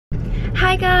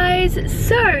Hi guys,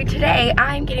 so today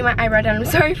I'm getting my eyebrow done. I'm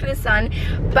sorry for the sun,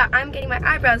 but I'm getting my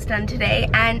eyebrows done today,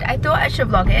 and I thought I should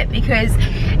vlog it because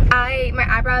my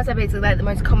eyebrows are basically like the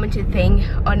most commented thing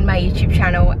on my YouTube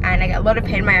channel, and I get a lot of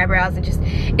hate in my eyebrows, and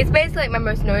it's basically like my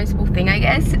most noticeable thing, I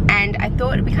guess. And I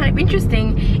thought it'd be kind of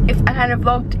interesting if I kind of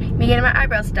vlogged me getting my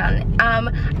eyebrows done.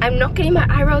 I'm not getting my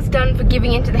eyebrows done for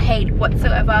giving into the hate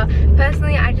whatsoever.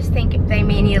 Personally, I just think they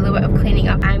may need a little bit of cleaning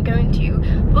up. I'm going to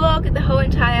vlog the whole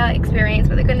entire experience,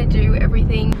 what they're going to do,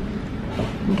 everything.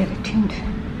 And get a tint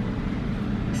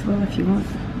as well if you want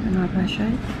an eyebrow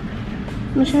shade.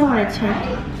 Which I want to tint.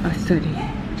 Oh, 30.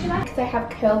 Because I have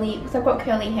curly, because I've got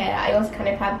curly hair, I also kind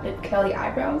of have the curly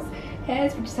eyebrows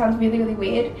hairs, which sounds really, really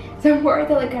weird. So I'm worried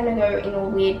they're like going to go in all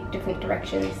weird different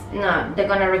directions. No, they're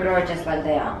gonna regrow just like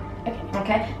they are.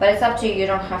 Okay, but it's up to you. You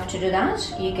don't have to do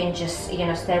that. You can just, you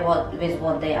know, stay with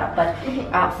what they are. But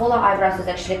fuller eyebrows is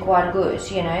actually quite good.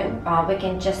 You know, we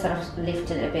can just sort of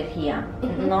lift it a bit here,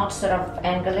 not sort of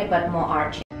angly, but more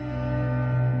archy.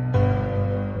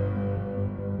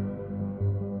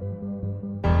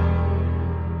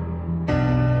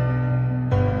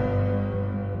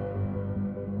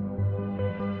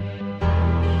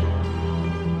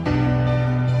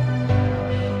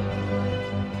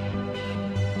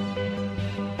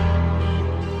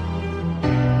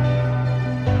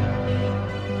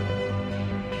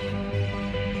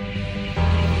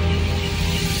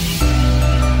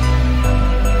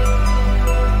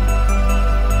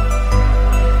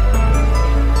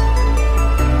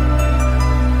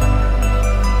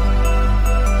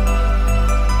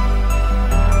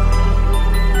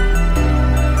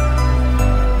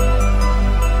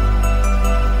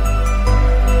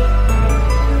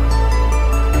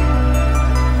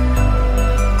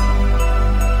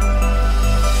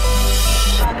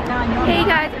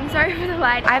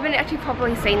 I haven't actually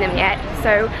properly seen them yet,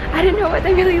 so I don't know what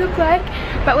they really look like,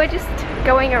 but we're just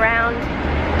going around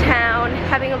town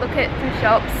having a look at some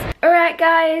shops. Alright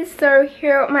guys, so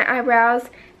here are what my eyebrows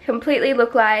completely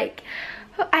look like.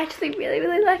 I actually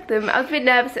really like them. I was a bit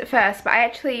nervous at first, but I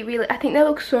think they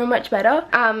look so much better.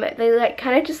 They like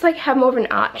kind of just like have more of an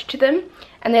arch to them,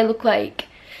 and they look like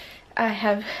I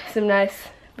have some nice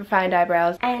refined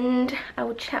eyebrows. And I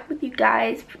will chat with you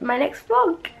guys for my next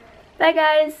vlog. Bye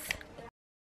guys.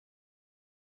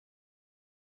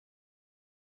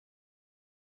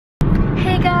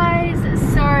 Hey guys,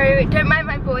 so don't mind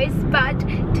my voice, but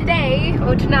today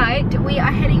or tonight we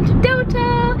are heading to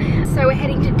Delta. So we're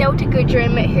heading to Delta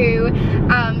Goodrem, who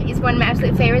is one of my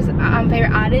absolute favorite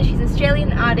artists. She's an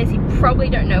Australian artist. You probably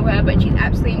don't know her, but she's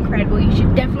absolutely incredible. You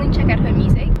should definitely check out her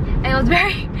music. And it was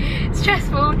very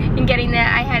stressful in getting there.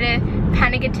 I had a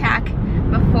panic attack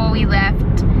before we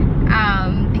left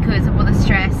because of all the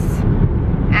stress,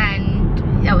 and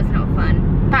that was not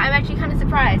fun. But I'm actually kind of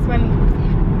surprised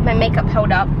my makeup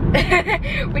held up,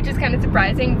 which is kind of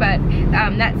surprising, but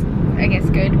that's, I guess,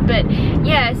 good. But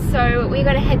yeah, so we're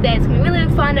gonna head there. It's gonna be really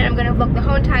fun, and I'm gonna vlog the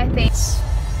whole entire thing.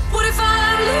 What if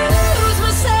I lose my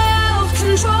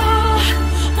self-control?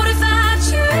 What if I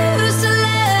choose to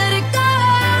let it go?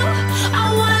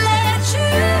 I wanna let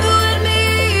you and me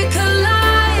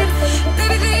collide.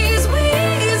 Baby, these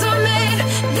wings were made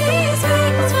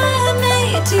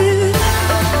to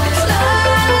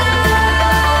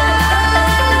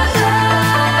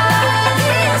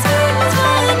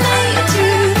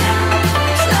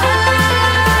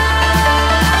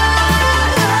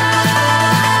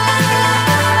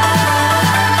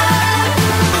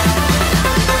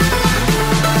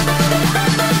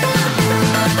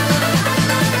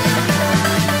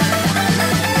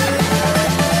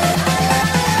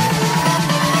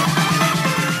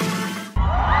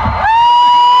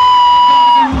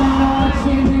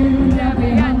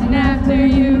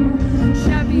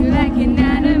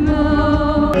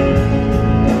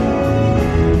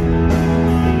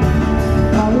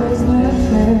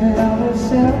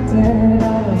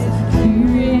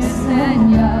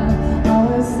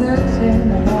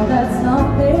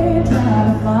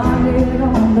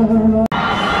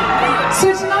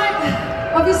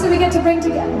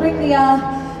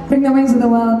Bring the Wings of the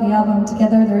Wild, the album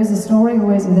together. There is a story,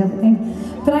 always with everything.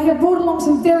 But I have brought along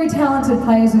some very talented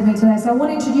players with me today. So I want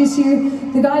to introduce you,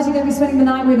 the guys you're going to be spending the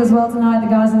night with as well tonight, the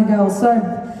guys and the girls. So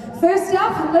first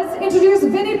up, let's introduce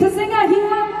Vinny Pazinga here.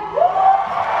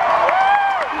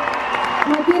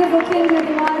 My beautiful kindred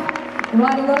in life. They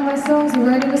write a lot of my songs, we've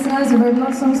written listeners, we've written a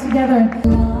lot of songs together.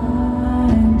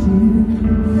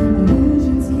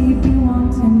 Illusions keep you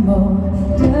wanting more,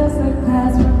 just like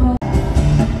past remote.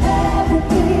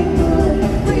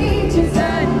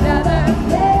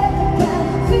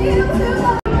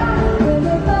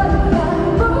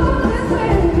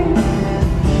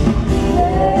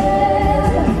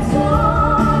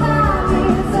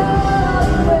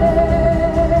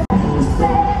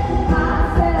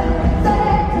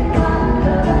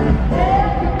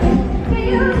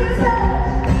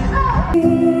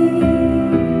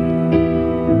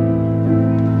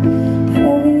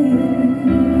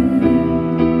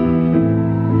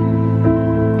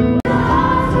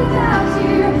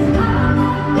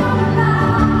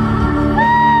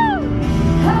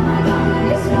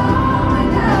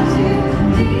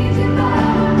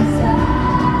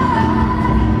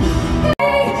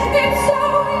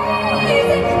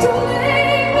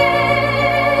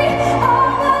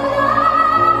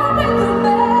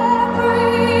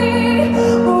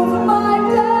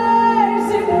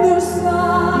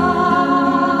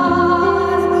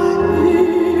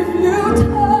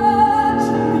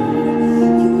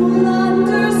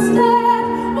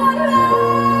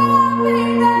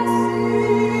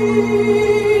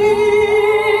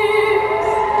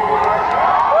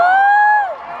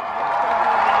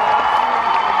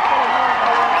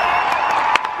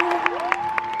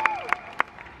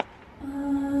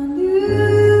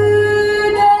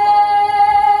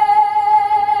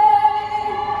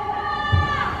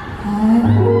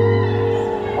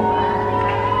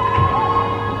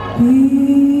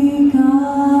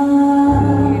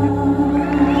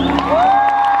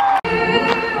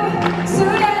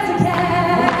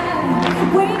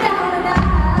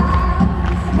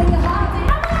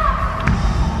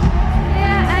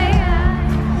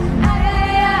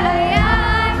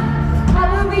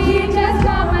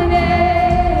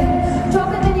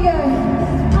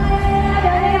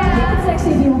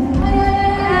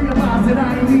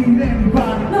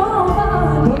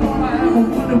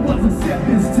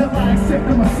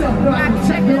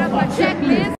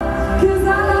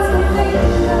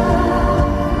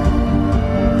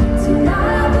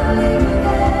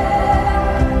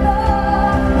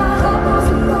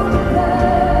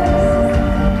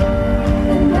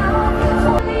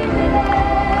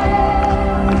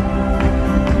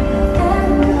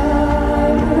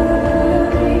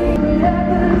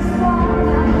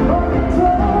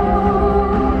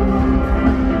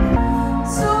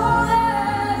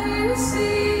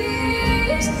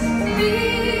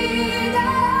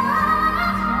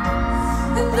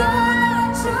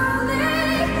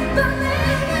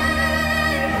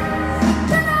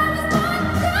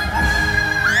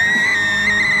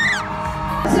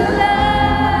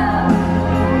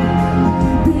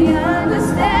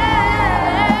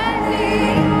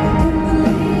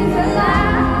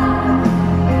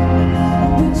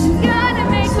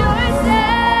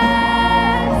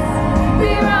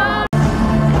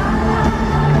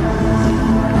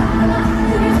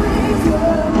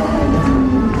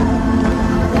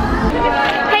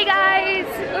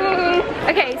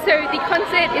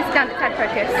 It's done, it's had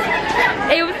focus.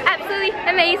 It was absolutely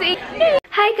amazing.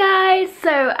 Hi guys,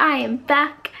 so I am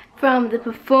back from the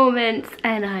performance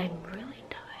and I'm really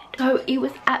tired. So it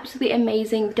was absolutely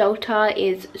amazing. Delta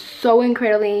is so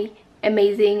incredibly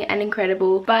amazing and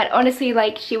incredible, but honestly,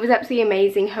 like, she was absolutely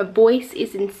amazing. Her voice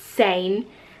is insane.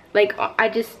 Like, I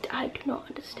do not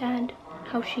understand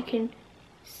how she can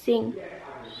sing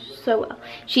so well.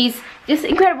 She's just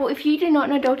incredible. If you do not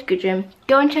know Dr. Goodrem,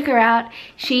 go and check her out.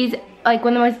 She's like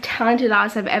one of the most talented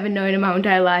artists I've ever known in my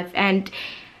entire life, and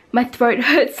my throat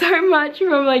hurts so much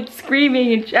from like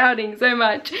screaming and shouting so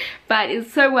much, but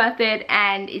it's so worth it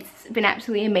and it's been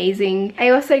absolutely amazing. I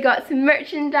also got some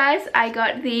merchandise. I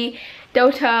got the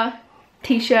Delta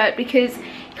t-shirt because you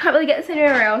can't really get this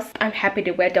anywhere else. I'm happy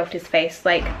to wear Delta's face.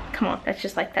 Like, come on, that's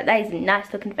just like that. That is a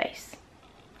nice looking face.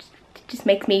 It just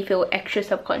makes me feel extra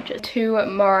self-conscious.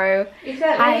 Tomorrow. Is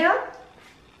that Leah?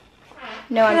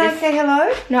 No, Can I say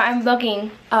hello? No, I'm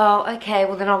vlogging. Oh, okay.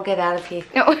 Well, then I'll get out of here.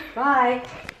 No. Bye.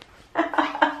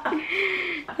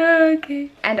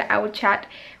 Okay. And I will chat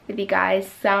with you guys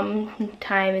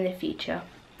sometime in the future.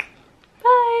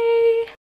 Bye.